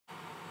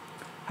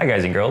Hi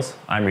guys and girls,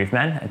 I'm Reef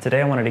Man, and today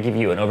I wanted to give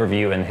you an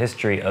overview and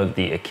history of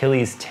the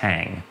Achilles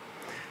Tang.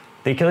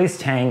 The Achilles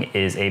Tang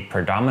is a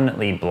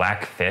predominantly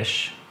black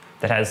fish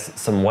that has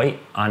some white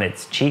on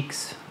its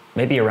cheeks,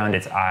 maybe around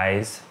its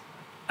eyes,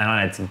 and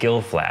on its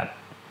gill flap.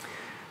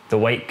 The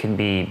white can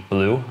be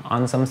blue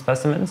on some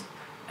specimens,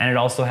 and it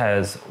also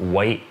has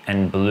white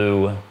and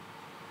blue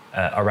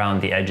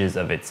around the edges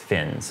of its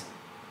fins.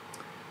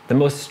 The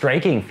most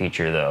striking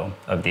feature, though,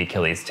 of the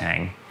Achilles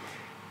Tang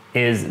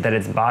is that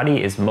its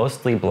body is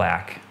mostly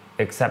black,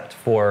 except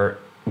for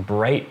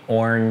bright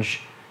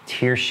orange,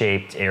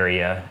 tear-shaped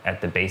area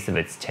at the base of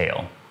its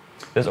tail.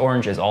 This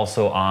orange is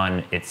also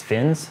on its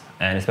fins,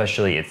 and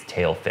especially its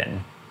tail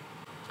fin.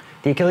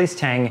 The Achilles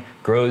Tang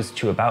grows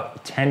to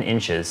about 10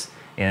 inches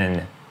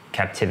in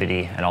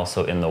captivity and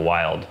also in the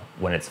wild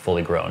when it's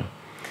fully grown.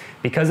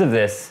 Because of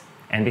this,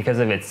 and because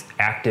of its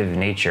active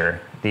nature,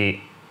 the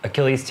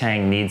Achilles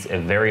Tang needs a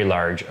very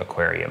large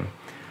aquarium.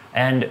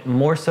 And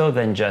more so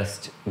than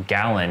just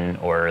gallon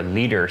or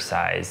liter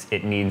size,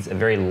 it needs a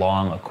very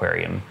long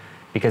aquarium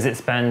because it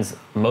spends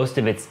most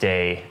of its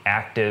day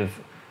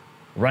active,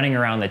 running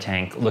around the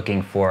tank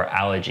looking for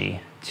algae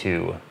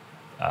to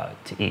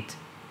eat.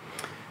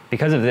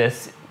 Because of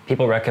this,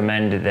 people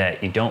recommend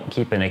that you don't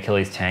keep an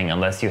Achilles Tang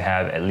unless you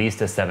have at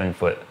least a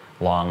 7-foot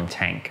long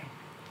tank.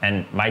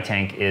 And my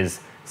tank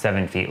is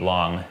 7 feet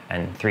long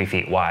and 3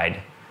 feet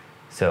wide,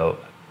 so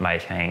my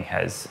tank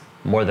has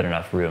more than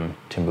enough room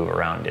to move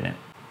around in it.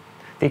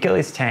 The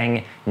Achilles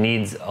Tang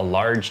needs a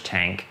large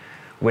tank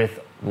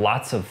with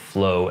lots of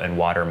flow and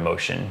water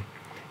motion.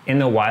 In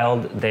the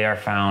wild, they are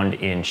found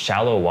in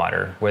shallow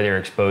water where they're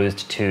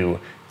exposed to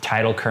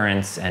tidal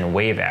currents and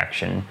wave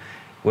action,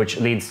 which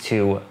leads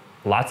to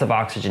lots of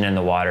oxygen in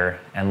the water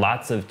and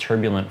lots of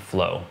turbulent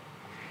flow.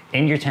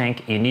 In your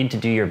tank, you need to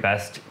do your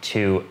best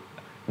to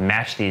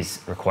match these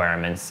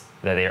requirements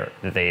that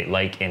they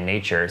like in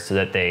nature so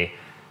that they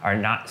are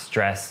not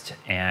stressed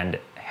and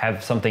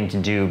have something to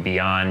do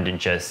beyond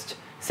just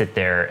sit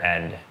there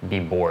and be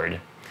bored.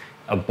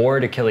 A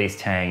bored Achilles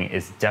Tang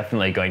is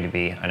definitely going to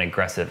be an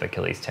aggressive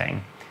Achilles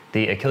Tang.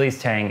 The Achilles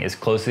Tang is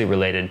closely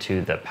related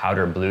to the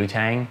powder blue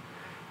tang,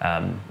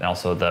 and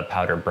also the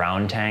powder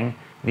brown tang.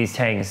 These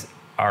tangs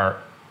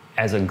are,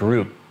 as a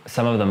group,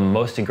 some of the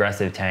most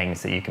aggressive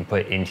tangs that you can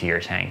put into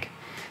your tank.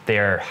 They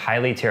are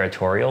highly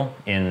territorial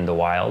in the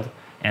wild,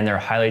 and they're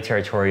highly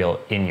territorial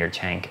in your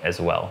tank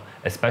as well,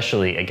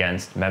 especially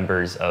against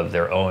members of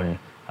their own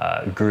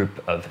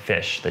group of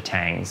fish, the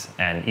tangs,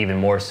 and even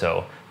more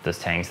so those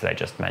tangs that I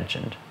just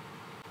mentioned.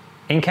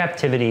 In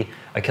captivity,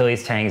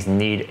 Achilles Tangs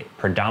need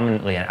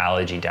predominantly an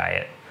algae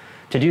diet.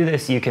 To do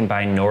this, you can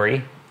buy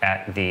nori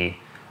at the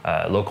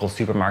local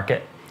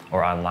supermarket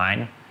or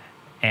online,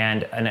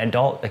 and an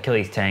adult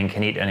Achilles Tang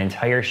can eat an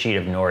entire sheet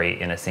of nori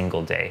in a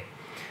single day.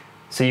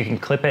 So you can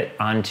clip it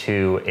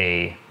onto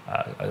a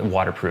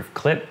waterproof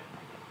clip,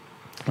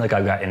 like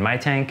I've got in my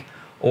tank,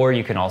 or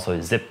you can also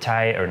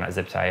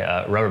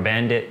rubber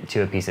band it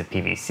to a piece of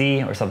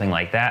PVC or something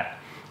like that,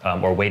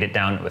 or weight it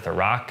down with a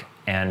rock,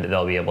 and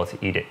they'll be able to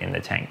eat it in the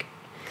tank.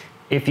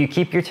 If you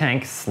keep your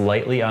tank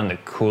slightly on the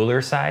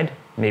cooler side,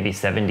 maybe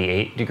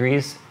 78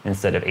 degrees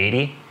instead of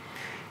 80,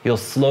 you'll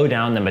slow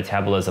down the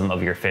metabolism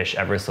of your fish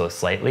ever so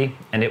slightly,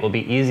 and it will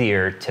be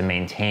easier to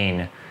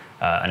maintain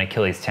an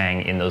Achilles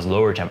Tang in those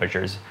lower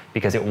temperatures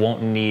because it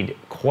won't need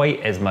quite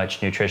as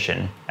much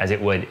nutrition as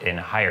it would in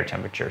higher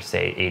temperatures,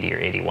 say 80 or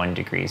 81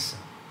 degrees.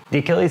 The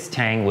Achilles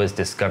Tang was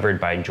discovered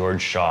by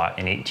George Shaw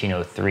in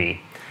 1803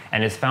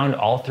 and is found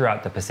all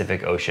throughout the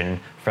Pacific Ocean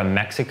from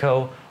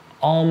Mexico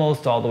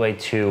almost all the way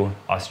to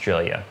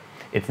Australia.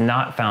 It's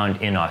not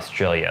found in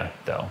Australia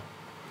though.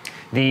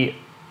 The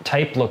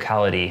type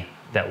locality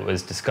that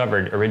was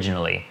discovered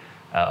originally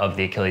of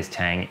the Achilles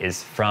Tang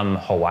is from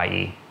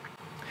Hawaii.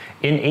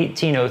 In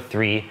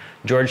 1803,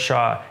 George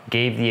Shaw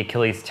gave the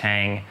Achilles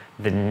Tang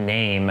the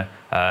name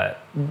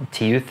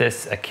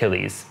Acanthurus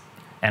achilles,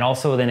 and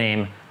also the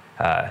name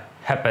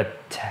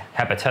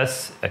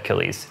Platypus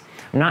achilles.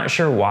 I'm not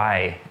sure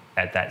why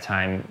at that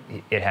time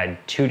it had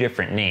two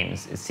different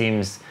names. It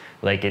seems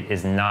like it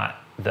is not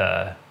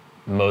the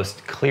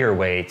most clear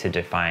way to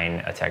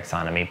define a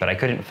taxonomy, but I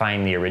couldn't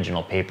find the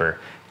original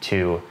paper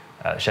to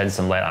shed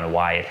some light on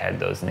why it had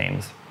those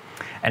names.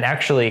 And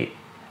actually,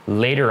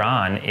 later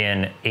on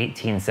in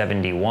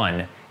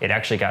 1871, it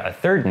actually got a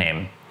third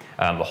name,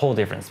 a whole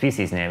different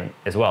species name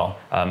as well,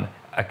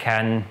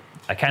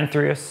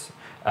 Acanthurus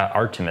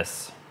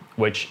achilles,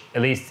 which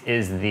at least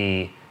is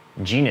the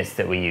genus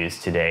that we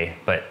use today,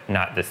 but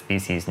not the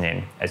species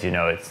name. As you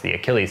know, it's the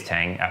Achilles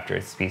Tang after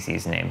its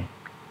species name.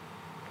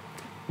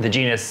 The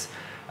genus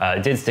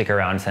did stick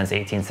around since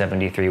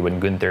 1873 when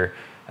Gunther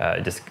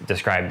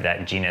described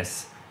that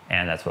genus,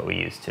 and that's what we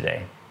use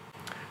today.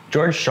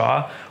 George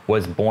Shaw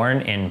was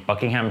born in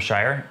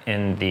Buckinghamshire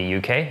in the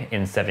UK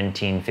in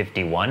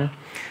 1751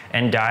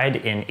 and died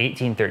in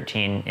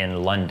 1813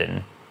 in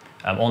London,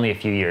 only a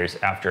few years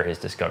after his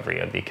discovery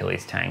of the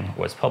Achilles Tang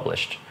was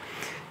published.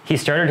 He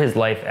started his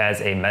life as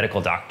a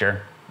medical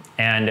doctor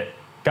and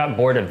got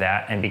bored of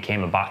that and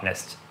became a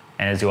botanist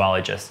and a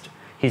zoologist.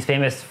 He's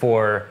famous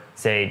for,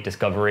 say,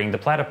 discovering the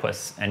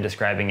platypus and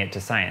describing it to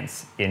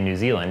science in New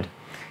Zealand.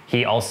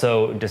 He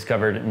also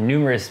discovered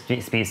numerous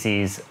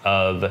species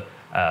of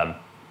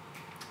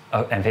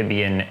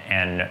amphibian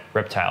and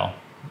reptile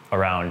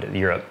around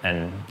Europe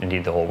and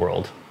indeed the whole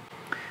world.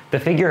 The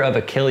figure of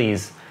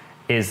Achilles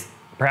is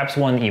perhaps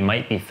one that you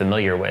might be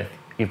familiar with.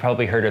 You've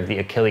probably heard of the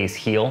Achilles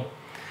heel.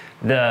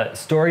 The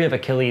story of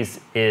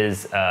Achilles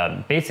is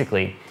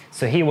basically,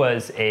 so he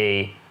was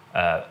a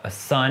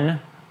son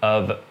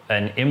of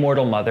an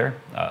immortal mother,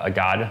 a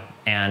god,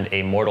 and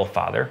a mortal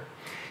father.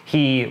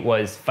 He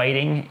was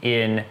fighting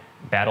in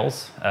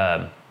battles,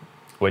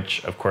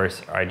 which of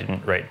course I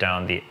didn't write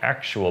down the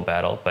actual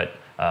battle, but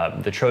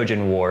the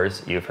Trojan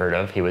Wars you've heard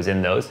of, he was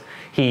in those.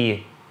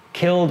 He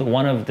killed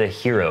one of the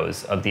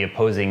heroes of the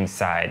opposing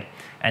side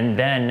and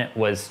then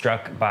was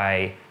struck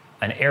by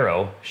an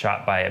arrow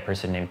shot by a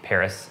person named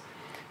Paris,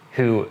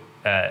 who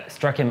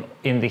struck him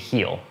in the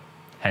heel,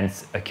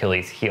 hence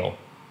Achilles' heel.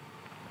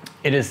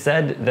 It is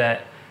said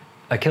that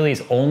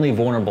Achilles' only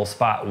vulnerable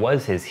spot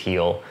was his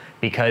heel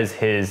because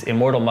his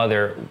immortal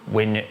mother,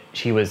 when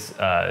she was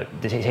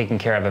taking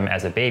care of him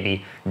as a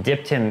baby,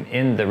 dipped him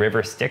in the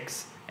river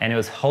Styx and it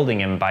was holding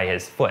him by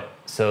his foot.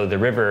 So the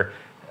river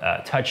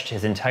touched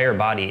his entire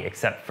body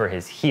except for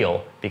his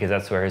heel because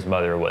that's where his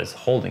mother was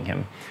holding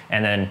him.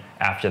 And then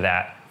after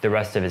that, the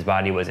rest of his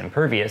body was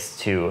impervious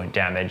to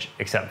damage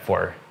except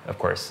for, of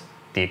course,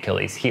 the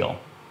Achilles heel.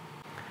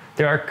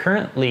 There are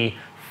currently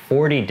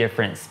 40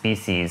 different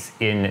species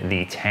in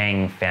the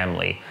Tang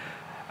family,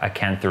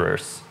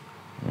 Acanthurus.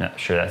 Not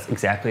sure that's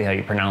exactly how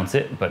you pronounce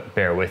it, but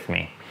bear with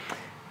me.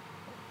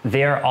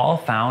 They are all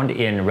found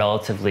in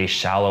relatively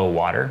shallow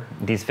water.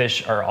 These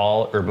fish are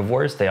all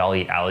herbivores, they all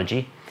eat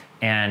algae,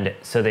 and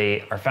so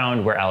they are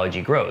found where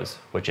algae grows,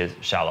 which is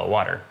shallow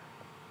water.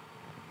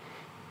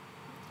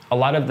 A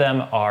lot of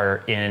them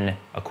are in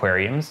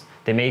aquariums.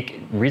 They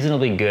make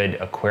reasonably good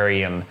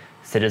aquarium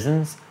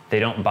citizens. They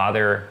don't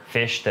bother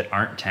fish that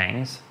aren't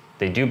tangs.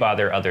 They do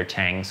bother other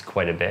tangs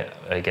quite a bit,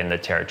 again, the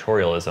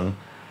territorialism,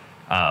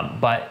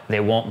 but they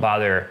won't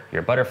bother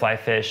your butterfly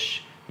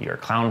fish, your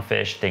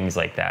clownfish, things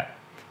like that.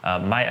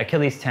 My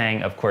Achilles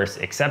tang, of course,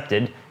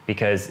 accepted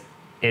because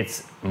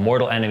its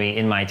mortal enemy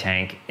in my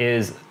tank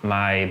is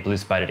my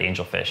blue-spotted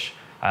angelfish.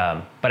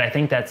 But I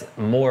think that's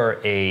more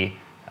a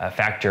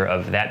factor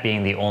of that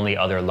being the only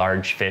other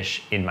large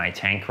fish in my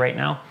tank right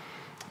now,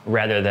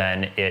 rather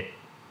than it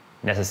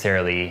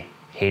necessarily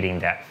hating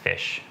that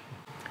fish.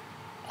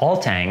 All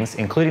tangs,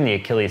 including the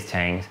Achilles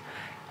tangs,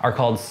 are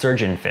called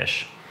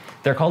surgeonfish.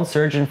 They're called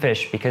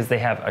surgeonfish because they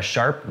have a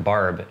sharp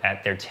barb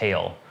at their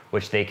tail,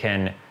 which they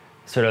can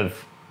sort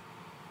of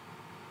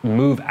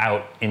move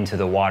out into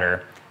the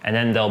water, and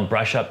then they'll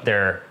brush up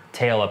their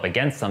tail up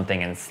against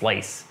something and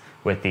slice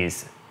with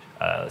these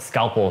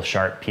scalpel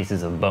sharp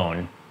pieces of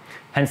bone,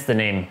 hence the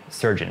name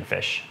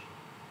surgeonfish.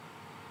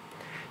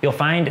 You'll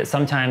find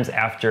sometimes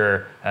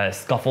after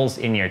scuffles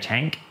in your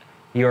tank,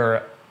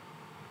 your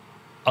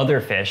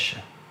other fish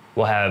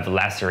will have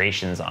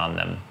lacerations on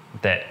them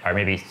that are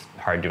maybe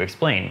hard to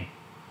explain.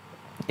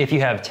 If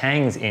you have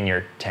tangs in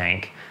your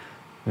tank,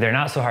 they're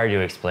not so hard to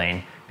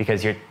explain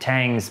because your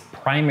tang's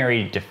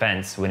primary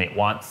defense when it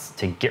wants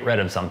to get rid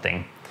of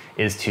something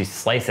is to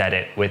slice at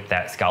it with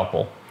that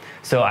scalpel.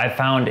 So I've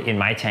found in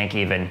my tank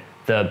even,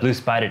 the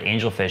blue-spotted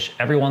angelfish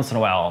every once in a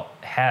while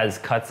has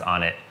cuts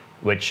on it,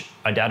 which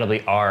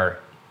undoubtedly are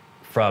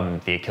from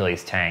the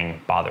Achilles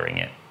tang bothering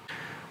it.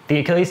 The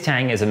Achilles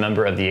tang is a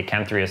member of the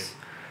Acanthurus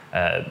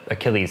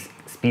achilles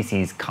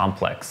species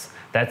complex.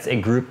 That's a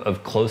group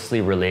of closely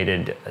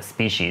related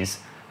species.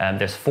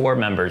 There's 4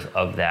 members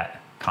of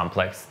that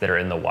complex that are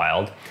in the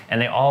wild,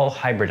 and they all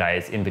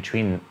hybridize in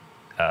between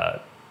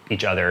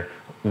each other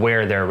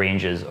where their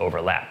ranges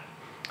overlap.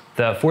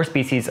 The 4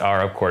 species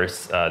are, of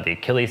course, the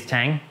Achilles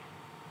tang,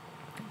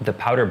 the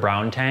powder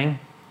brown tang,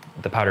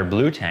 the powder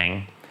blue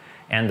tang,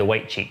 and the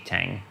white cheek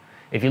tang.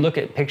 If you look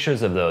at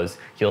pictures of those,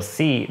 you'll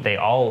see they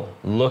all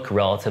look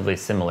relatively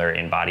similar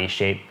in body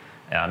shape.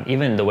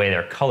 Even the way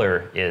their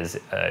color is,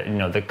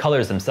 the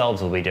colors themselves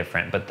will be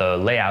different, but the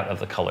layout of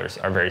the colors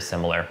are very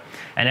similar.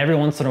 And every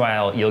once in a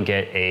while, you'll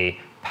get a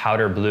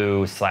powder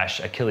blue /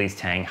 Achilles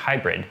tang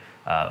hybrid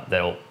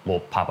that will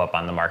pop up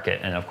on the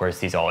market. And of course,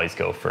 these always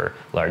go for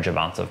large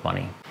amounts of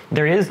money.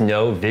 There is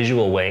no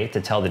visual way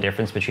to tell the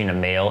difference between a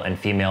male and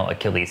female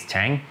Achilles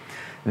tang.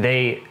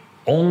 They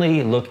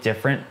only look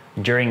different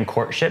during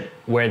courtship,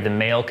 where the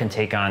male can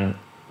take on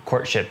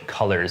courtship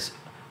colors.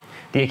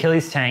 The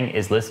Achilles tang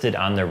is listed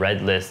on the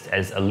red list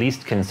as a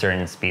least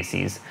concern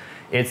species.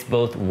 It's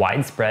both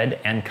widespread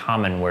and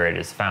common where it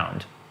is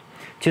found.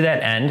 To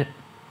that end,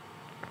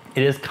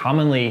 it is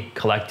commonly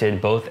collected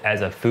both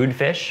as a food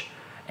fish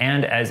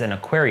and as an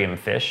aquarium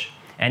fish.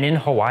 And in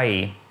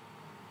Hawaii,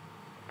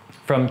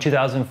 from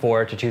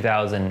 2004 to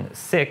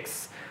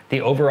 2006,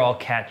 the overall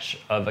catch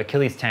of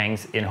Achilles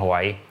tangs in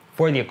Hawaii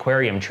for the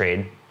aquarium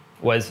trade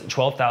was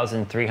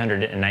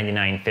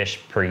 12,399 fish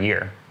per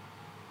year.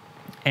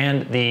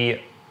 And the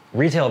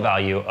retail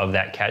value of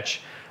that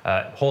catch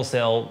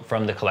wholesale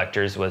from the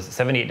collectors was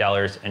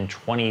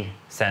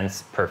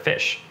 $78.20 per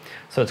fish.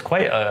 So it's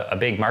quite a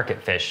big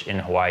market fish in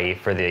Hawaii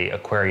for the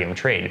aquarium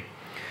trade.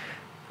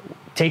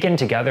 Taken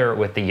together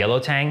with the yellow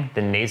tang,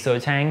 the naso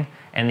tang,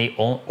 and the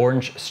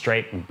orange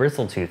striped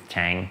bristletooth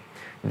tang,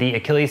 the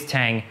Achilles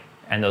tang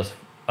and those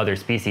other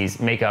species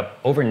make up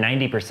over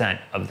 90%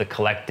 of the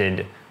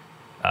collected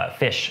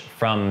fish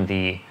from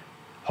the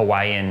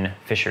Hawaiian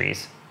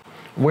fisheries.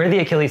 Where the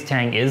Achilles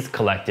tang is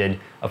collected,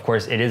 of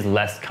course, it is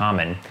less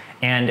common.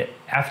 And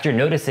after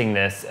noticing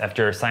this,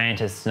 after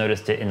scientists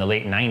noticed it in the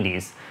late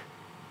 90s,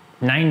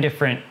 9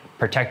 different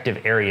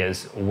protective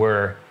areas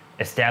were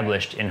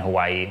established in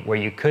Hawaii where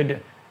you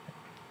could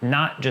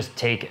not just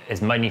take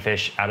as many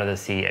fish out of the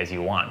sea as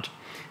you want.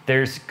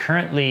 There's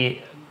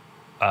currently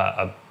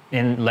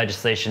in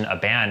legislation a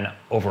ban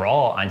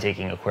overall on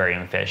taking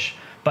aquarium fish,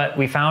 but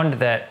we found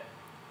that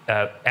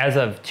as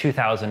of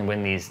 2000,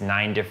 when these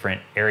 9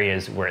 different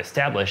areas were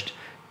established,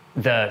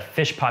 the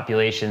fish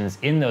populations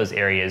in those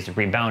areas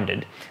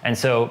rebounded. And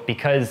so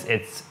because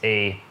it's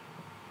a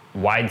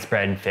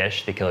widespread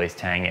fish, the Achilles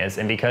tang is,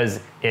 and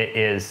because it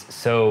is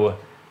so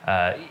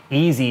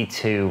easy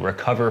to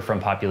recover from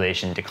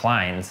population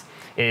declines,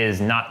 it is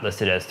not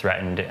listed as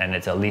threatened, and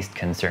it's a least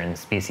concern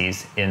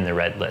species in the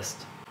red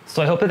list.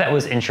 So I hope that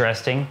was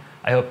interesting.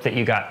 I hope that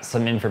you got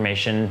some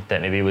information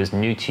that maybe was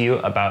new to you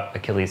about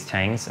Achilles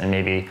tangs, and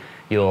maybe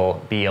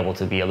you'll be able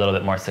to be a little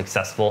bit more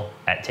successful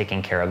at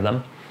taking care of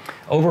them.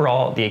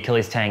 Overall, the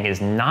Achilles tang is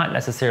not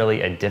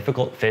necessarily a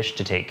difficult fish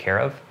to take care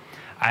of.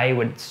 I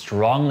would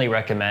strongly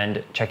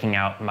recommend checking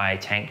out my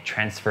tank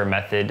transfer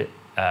method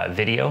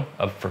video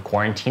for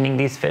quarantining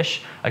these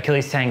fish.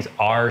 Achilles tangs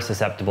are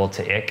susceptible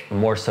to ick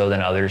more so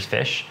than others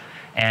fish.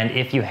 And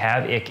if you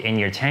have ick in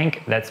your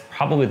tank, that's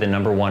probably the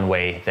 #1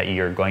 way that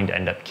you're going to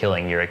end up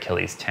killing your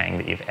Achilles tang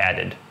that you've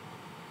added.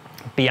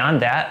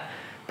 Beyond that,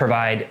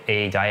 provide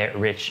a diet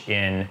rich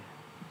in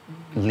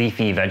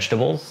leafy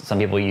vegetables. Some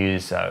people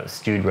use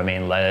stewed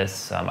romaine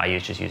lettuce. I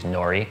just use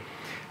nori.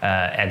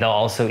 And they'll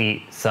also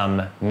eat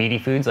some meaty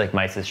foods like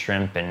mysis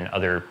shrimp and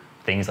other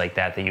things like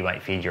that that you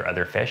might feed your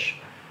other fish.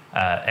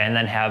 And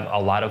then have a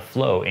lot of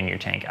flow in your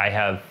tank. I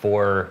have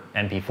 4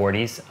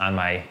 MP40s on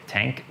my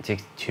tank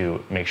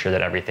to make sure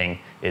that everything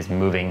is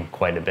moving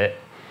quite a bit.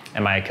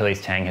 And my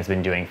Achilles tang has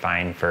been doing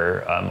fine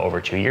for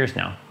over 2 years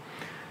now.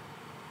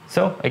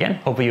 So again,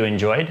 hopefully you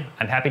enjoyed.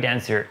 I'm happy to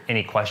answer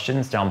any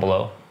questions down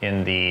below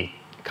in the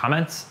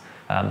comments.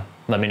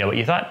 Let me know what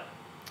you thought,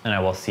 and I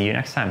will see you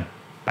next time.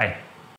 Bye.